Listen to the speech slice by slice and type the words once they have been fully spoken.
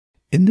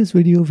In this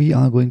video, we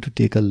are going to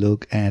take a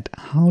look at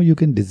how you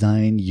can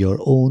design your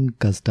own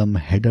custom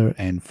header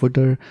and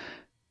footer,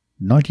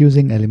 not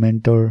using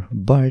Elementor,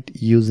 but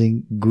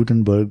using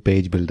Gutenberg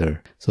Page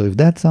Builder. So if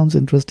that sounds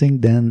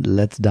interesting, then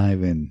let's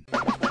dive in.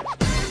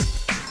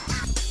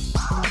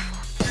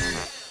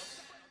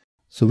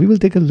 So we will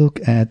take a look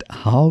at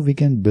how we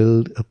can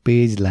build a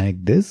page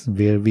like this,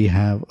 where we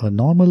have a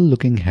normal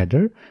looking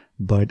header,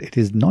 but it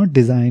is not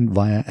designed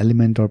via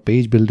Elementor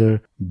Page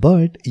Builder,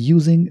 but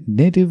using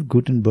native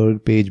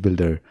Gutenberg Page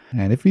Builder.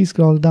 And if we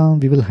scroll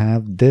down, we will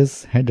have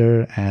this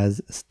header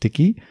as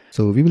sticky.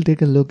 So we will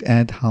take a look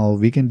at how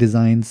we can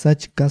design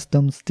such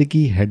custom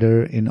sticky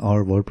header in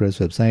our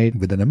WordPress website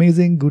with an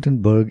amazing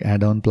Gutenberg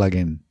add-on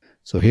plugin.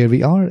 So here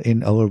we are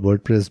in our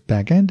WordPress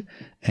backend,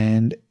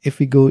 and if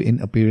we go in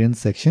appearance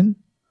section,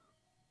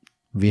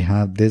 we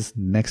have this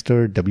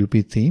Nexter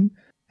WP theme,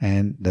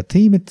 and the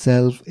theme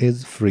itself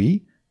is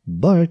free.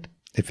 But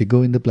if we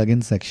go in the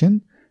plugin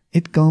section,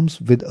 it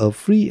comes with a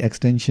free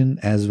extension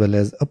as well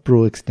as a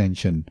pro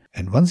extension.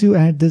 And once you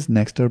add this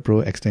Nexter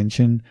Pro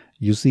extension,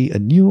 you see a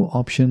new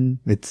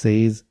option which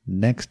says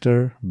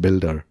Nexter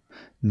Builder.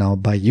 Now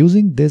by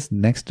using this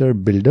Nexter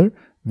Builder,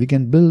 we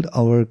can build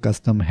our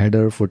custom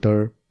header,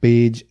 footer,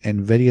 page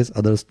and various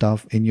other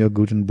stuff in your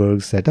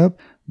Gutenberg setup.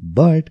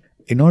 But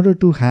in order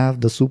to have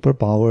the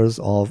superpowers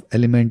of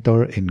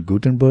Elementor in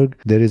Gutenberg,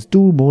 there is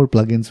two more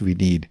plugins we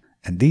need.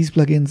 And these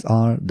plugins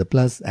are the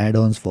Plus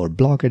add-ons for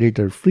block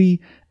editor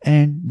free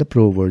and the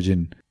pro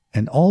version.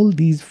 And all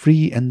these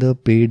free and the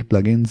paid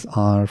plugins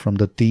are from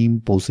the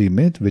team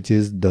Myth, which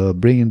is the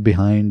brain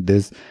behind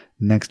this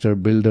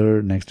Nexter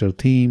Builder, Nexter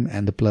theme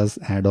and the Plus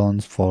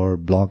add-ons for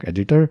block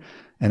editor.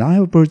 And I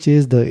have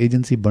purchased the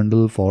agency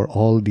bundle for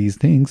all these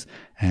things.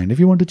 And if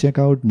you want to check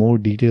out more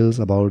details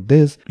about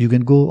this, you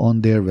can go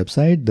on their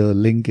website. The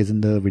link is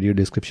in the video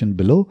description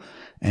below.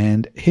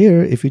 And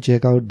here, if you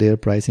check out their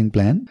pricing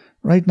plan,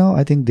 right now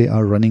I think they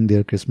are running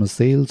their Christmas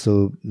sale,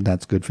 so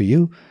that's good for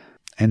you.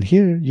 And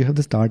here you have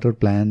the starter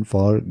plan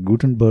for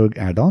Gutenberg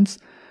add-ons.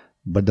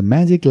 But the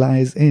magic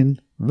lies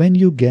in when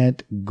you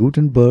get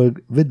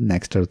Gutenberg with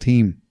Nexter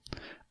theme.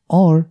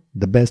 Or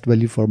the best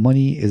value for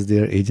money is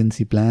their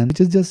agency plan,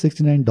 which is just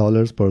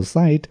 $69 per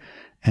site,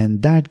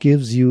 and that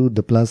gives you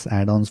the Plus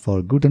add-ons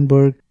for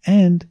Gutenberg.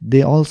 And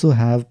they also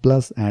have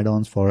Plus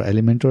add-ons for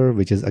Elementor,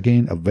 which is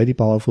again a very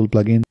powerful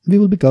plugin. We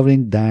will be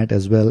covering that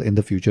as well in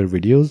the future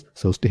videos,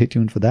 so stay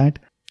tuned for that.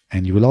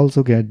 And you will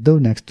also get the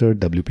Nexter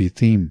WP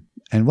theme.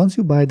 And once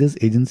you buy this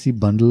agency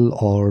bundle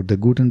or the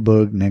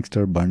Gutenberg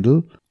Nexter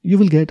bundle, you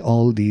will get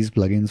all these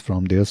plugins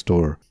from their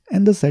store.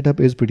 And the setup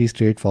is pretty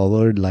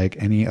straightforward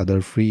like any other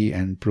free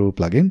and pro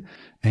plugin.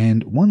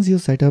 And once your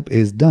setup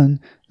is done,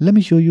 let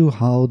me show you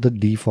how the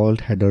default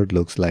header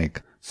looks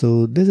like.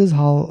 So this is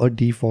how a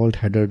default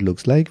header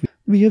looks like.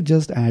 We have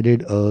just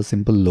added a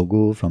simple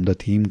logo from the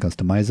theme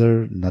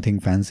customizer, nothing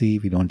fancy.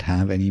 We don't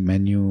have any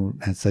menu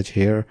as such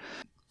here.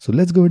 So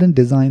let's go ahead and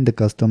design the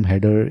custom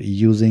header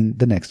using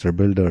the Nexter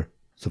Builder.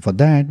 So for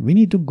that, we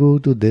need to go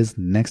to this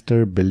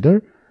Nexter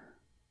Builder.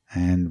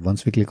 And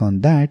once we click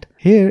on that,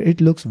 here it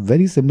looks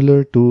very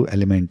similar to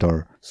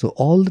Elementor. So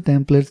all the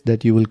templates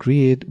that you will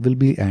create will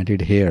be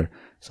added here.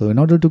 So in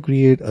order to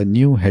create a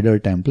new header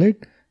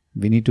template,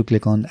 we need to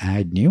click on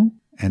Add New.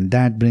 And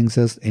that brings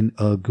us in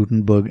a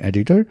Gutenberg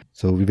editor.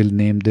 So we will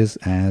name this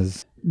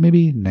as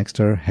maybe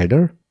Nexter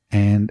Header.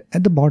 And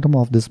at the bottom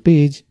of this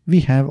page,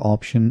 we have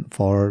option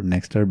for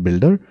Nexter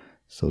Builder.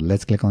 So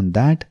let's click on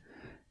that.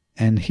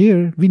 And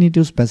here we need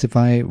to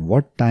specify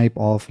what type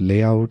of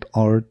layout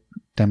or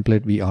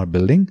template we are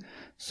building.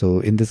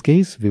 So in this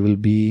case, we will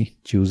be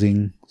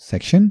choosing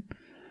section.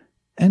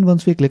 And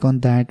once we click on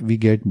that, we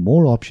get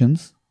more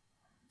options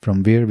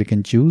from where we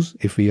can choose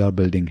if we are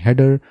building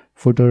header,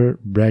 footer,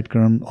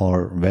 breadcrumb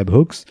or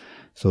webhooks.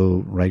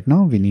 So right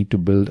now we need to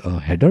build a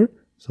header.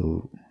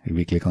 So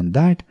we click on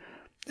that.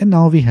 And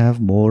now we have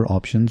more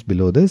options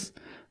below this.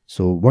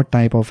 So what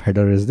type of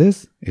header is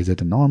this? Is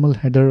it a normal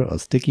header, a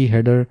sticky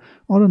header,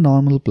 or a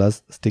normal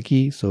plus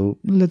sticky? So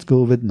let's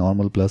go with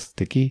normal plus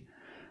sticky.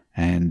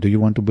 And do you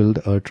want to build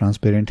a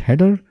transparent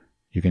header?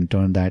 You can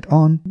turn that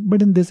on,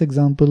 but in this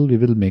example, we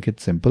will make it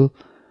simple.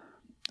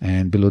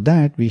 And below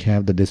that, we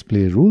have the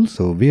display rules.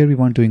 So where we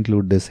want to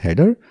include this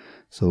header.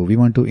 So we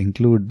want to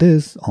include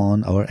this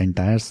on our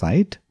entire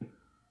site.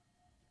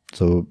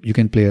 So you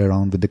can play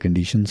around with the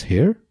conditions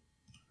here.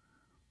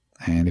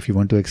 And if you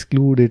want to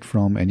exclude it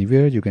from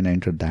anywhere, you can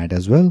enter that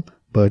as well.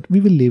 But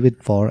we will leave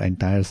it for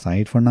entire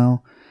site for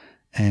now.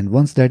 And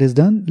once that is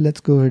done,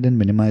 let's go ahead and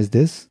minimize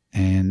this.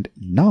 And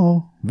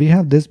now we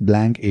have this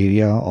blank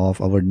area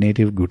of our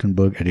native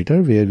Gutenberg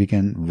editor where we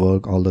can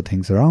work all the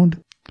things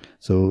around.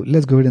 So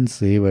let's go ahead and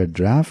save a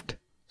draft.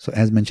 So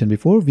as mentioned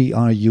before, we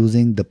are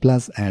using the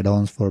Plus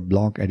add-ons for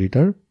block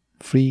editor,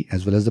 free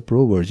as well as the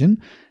pro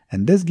version.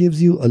 And this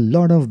gives you a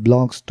lot of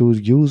blocks to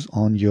use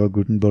on your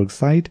Gutenberg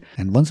site.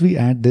 And once we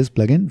add this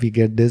plugin, we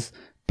get this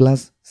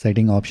plus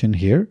setting option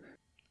here.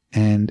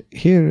 And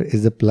here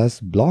is the plus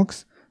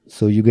blocks.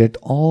 So you get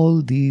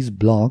all these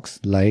blocks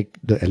like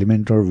the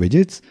Elementor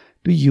widgets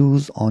to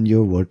use on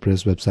your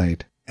WordPress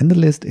website. And the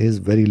list is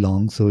very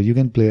long, so you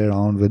can play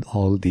around with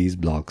all these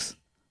blocks.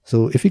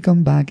 So if we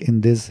come back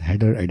in this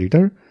header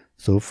editor,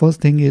 so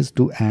first thing is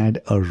to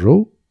add a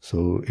row.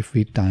 So if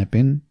we type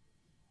in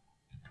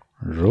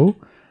row,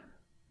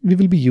 we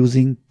will be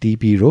using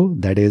TP row,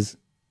 that is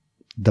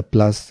the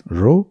plus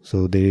row.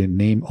 So they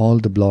name all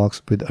the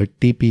blocks with a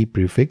TP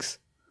prefix.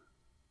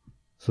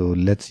 So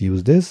let's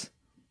use this,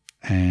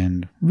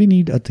 and we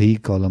need a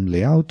 3-column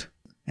layout.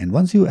 And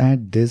once you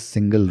add this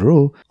single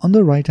row, on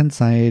the right hand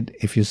side,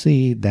 if you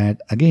see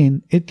that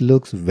again, it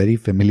looks very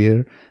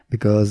familiar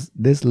because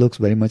this looks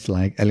very much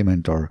like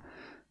Elementor.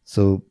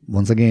 So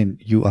once again,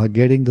 you are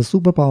getting the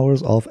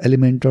superpowers of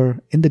Elementor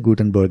in the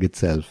Gutenberg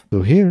itself.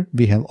 So here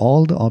we have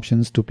all the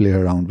options to play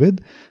around with.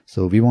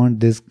 So we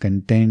want this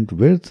content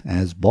width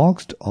as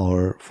boxed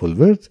or full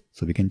width.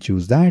 So we can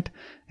choose that.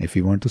 If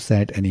we want to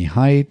set any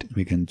height,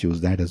 we can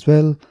choose that as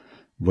well.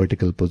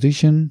 Vertical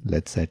position,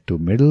 let's set to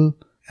middle.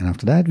 And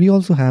after that, we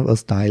also have a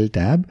style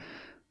tab.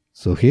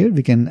 So here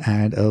we can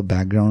add a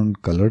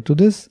background color to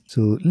this.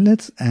 So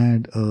let's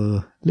add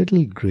a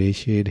little gray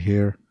shade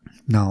here.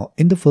 Now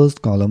in the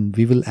first column,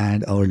 we will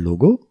add our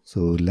logo.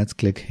 So let's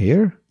click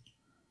here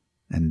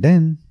and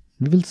then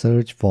we will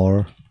search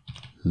for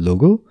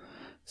logo.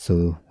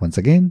 So once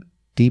again,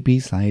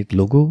 TP site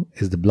logo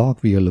is the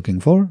block we are looking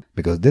for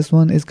because this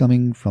one is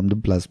coming from the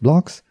plus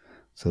blocks.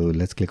 So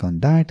let's click on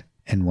that.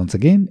 And once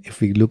again, if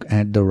we look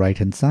at the right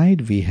hand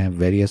side, we have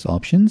various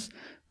options.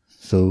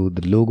 So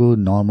the logo,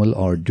 normal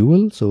or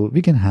dual. So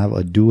we can have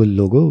a dual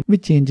logo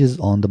which changes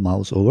on the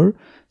mouse over.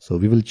 So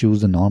we will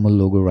choose the normal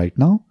logo right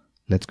now.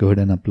 Let's go ahead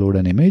and upload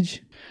an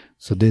image.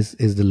 So this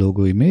is the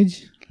logo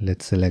image.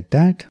 Let's select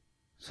that.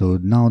 So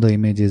now the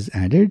image is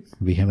added.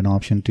 We have an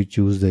option to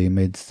choose the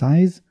image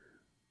size.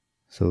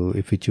 So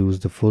if we choose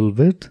the full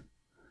width,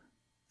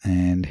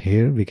 and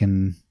here we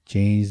can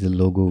change the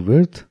logo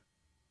width.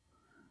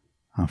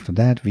 After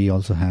that, we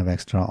also have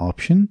extra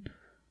option.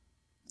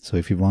 So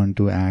if you want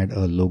to add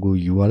a logo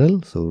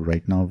URL, so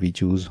right now we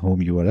choose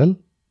home URL.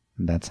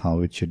 That's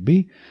how it should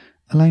be.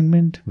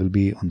 Alignment will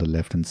be on the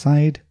left hand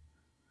side.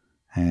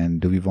 And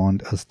do we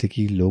want a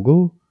sticky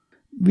logo?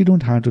 We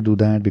don't have to do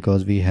that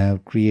because we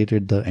have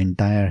created the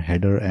entire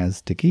header as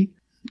sticky.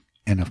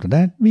 And after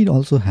that, we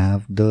also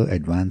have the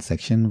advanced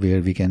section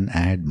where we can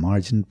add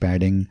margin,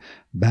 padding,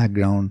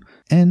 background,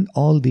 and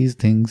all these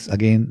things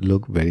again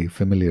look very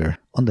familiar.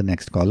 On the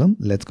next column,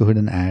 let's go ahead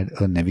and add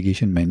a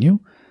navigation menu.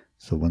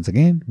 So once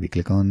again, we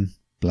click on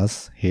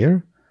plus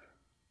here.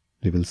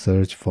 We will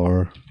search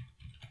for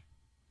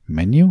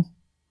menu.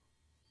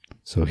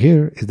 So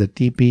here is the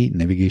TP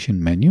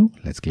navigation menu.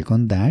 Let's click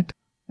on that.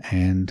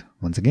 And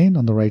once again,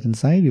 on the right hand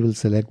side, we will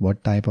select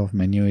what type of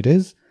menu it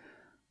is.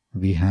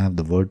 We have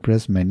the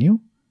WordPress menu.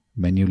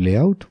 Menu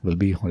layout will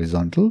be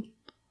horizontal.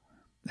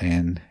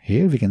 And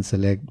here we can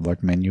select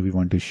what menu we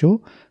want to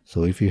show.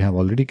 So if you have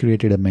already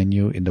created a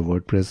menu in the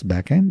WordPress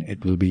backend,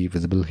 it will be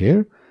visible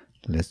here.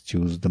 Let's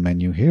choose the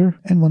menu here.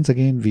 And once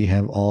again, we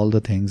have all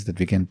the things that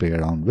we can play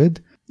around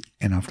with.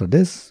 And after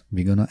this,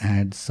 we're going to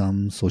add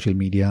some social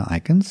media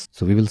icons.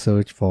 So we will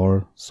search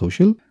for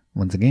social.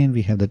 Once again,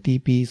 we have the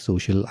TP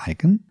social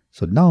icon.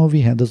 So now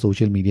we have the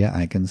social media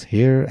icons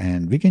here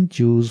and we can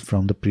choose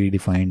from the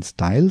predefined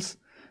styles.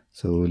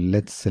 So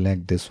let's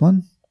select this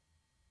one.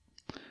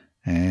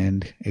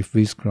 And if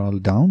we scroll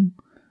down,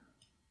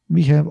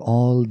 we have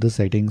all the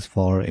settings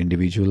for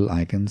individual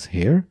icons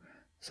here.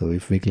 So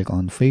if we click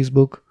on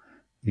Facebook,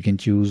 we can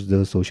choose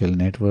the social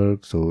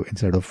network. So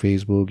instead of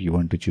Facebook, you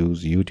want to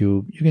choose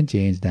YouTube. You can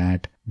change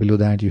that. Below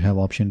that, you have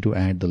option to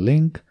add the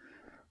link.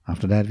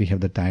 After that, we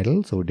have the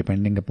title. So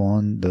depending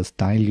upon the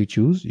style you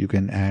choose, you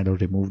can add or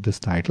remove this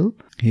title.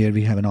 Here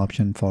we have an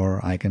option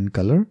for icon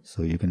color.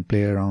 So you can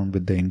play around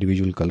with the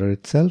individual color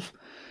itself.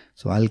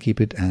 So I'll keep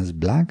it as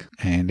black.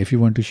 And if you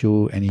want to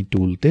show any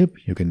tooltip,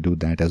 you can do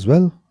that as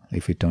well.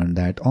 If we turn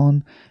that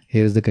on,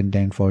 here's the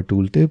content for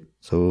tooltip.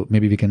 So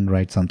maybe we can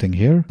write something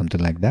here,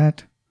 something like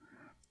that.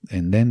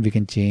 And then we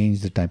can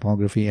change the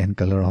typography and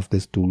color of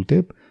this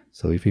tooltip.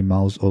 So if we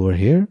mouse over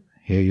here,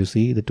 you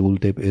see the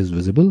tooltip is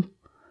visible.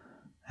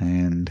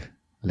 And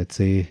let's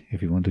say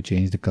if you want to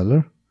change the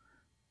color.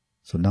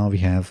 So now we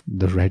have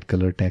the red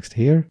color text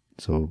here.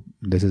 So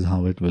this is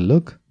how it will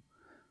look.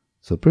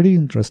 So pretty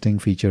interesting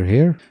feature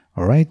here.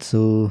 All right,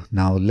 so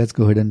now let's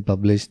go ahead and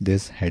publish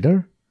this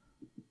header.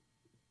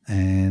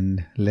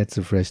 And let's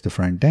refresh the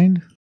front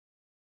end.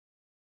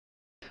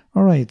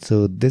 All right,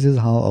 so this is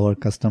how our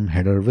custom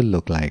header will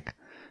look like.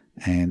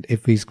 And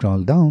if we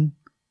scroll down,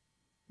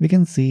 we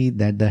can see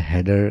that the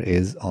header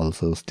is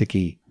also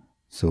sticky.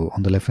 So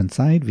on the left hand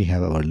side, we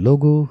have our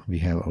logo, we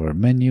have our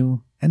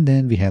menu, and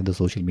then we have the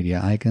social media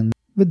icon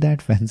with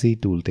that fancy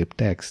tooltip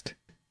text.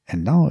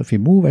 And now if we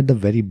move at the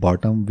very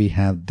bottom, we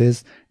have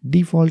this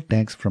default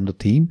text from the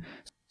theme.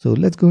 So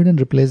let's go ahead and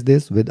replace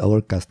this with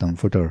our custom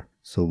footer.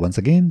 So once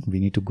again, we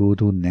need to go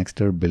to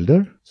Nexter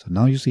Builder. So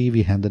now you see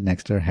we have the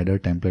Nexter header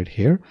template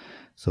here.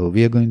 So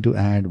we are going to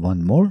add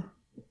one more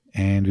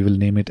and we will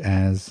name it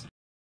as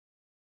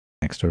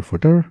Nexter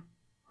footer.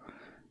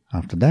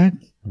 After that,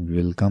 we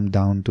will come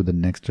down to the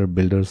next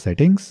builder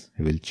settings.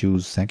 We will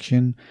choose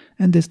section,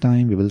 and this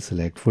time we will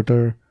select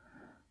footer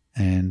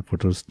and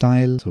footer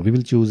style. So we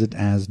will choose it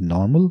as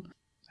normal,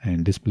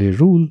 and display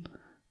rule,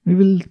 we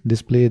will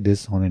display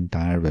this on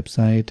entire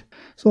website.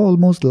 So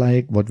almost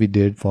like what we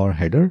did for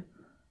header.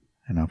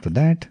 And after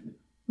that,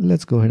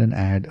 let's go ahead and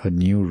add a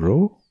new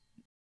row.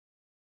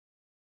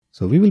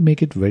 So we will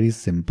make it very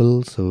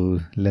simple.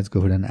 So let's go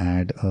ahead and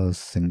add a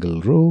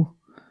single row,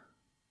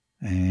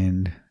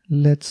 and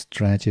let's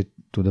stretch it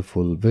to the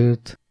full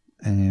width.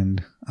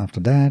 And after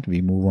that,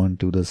 we move on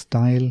to the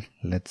style.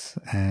 Let's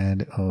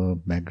add a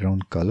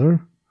background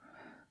color.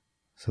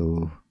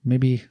 So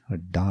maybe a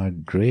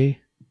dark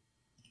gray.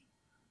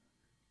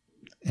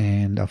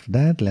 And after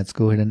that, let's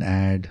go ahead and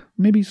add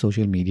maybe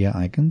social media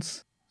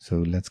icons. So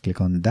let's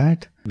click on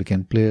that. We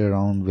can play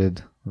around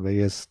with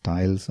various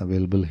styles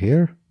available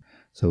here.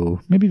 So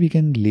maybe we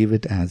can leave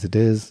it as it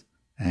is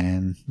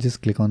and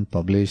just click on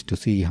publish to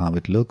see how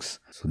it looks.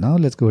 So now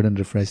let's go ahead and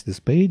refresh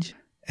this page.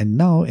 And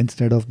now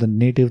instead of the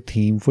native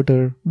theme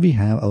footer, we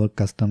have our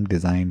custom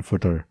design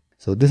footer.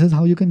 So this is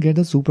how you can get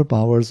the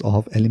superpowers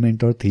of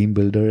Elementor theme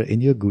builder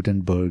in your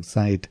Gutenberg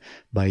site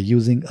by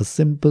using a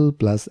simple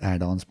plus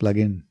add-ons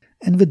plugin.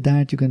 And with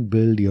that, you can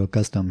build your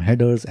custom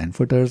headers and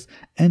footers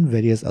and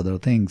various other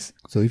things.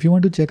 So if you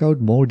want to check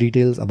out more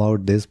details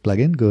about this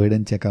plugin, go ahead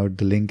and check out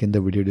the link in the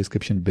video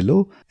description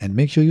below. And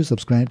make sure you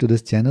subscribe to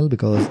this channel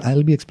because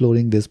I'll be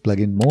exploring this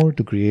plugin more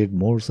to create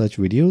more such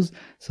videos.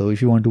 So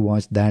if you want to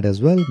watch that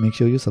as well, make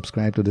sure you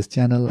subscribe to this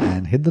channel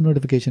and hit the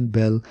notification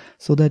bell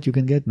so that you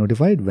can get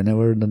notified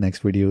whenever the next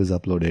video is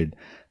uploaded.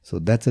 So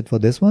that's it for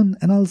this one,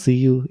 and I'll see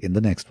you in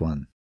the next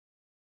one.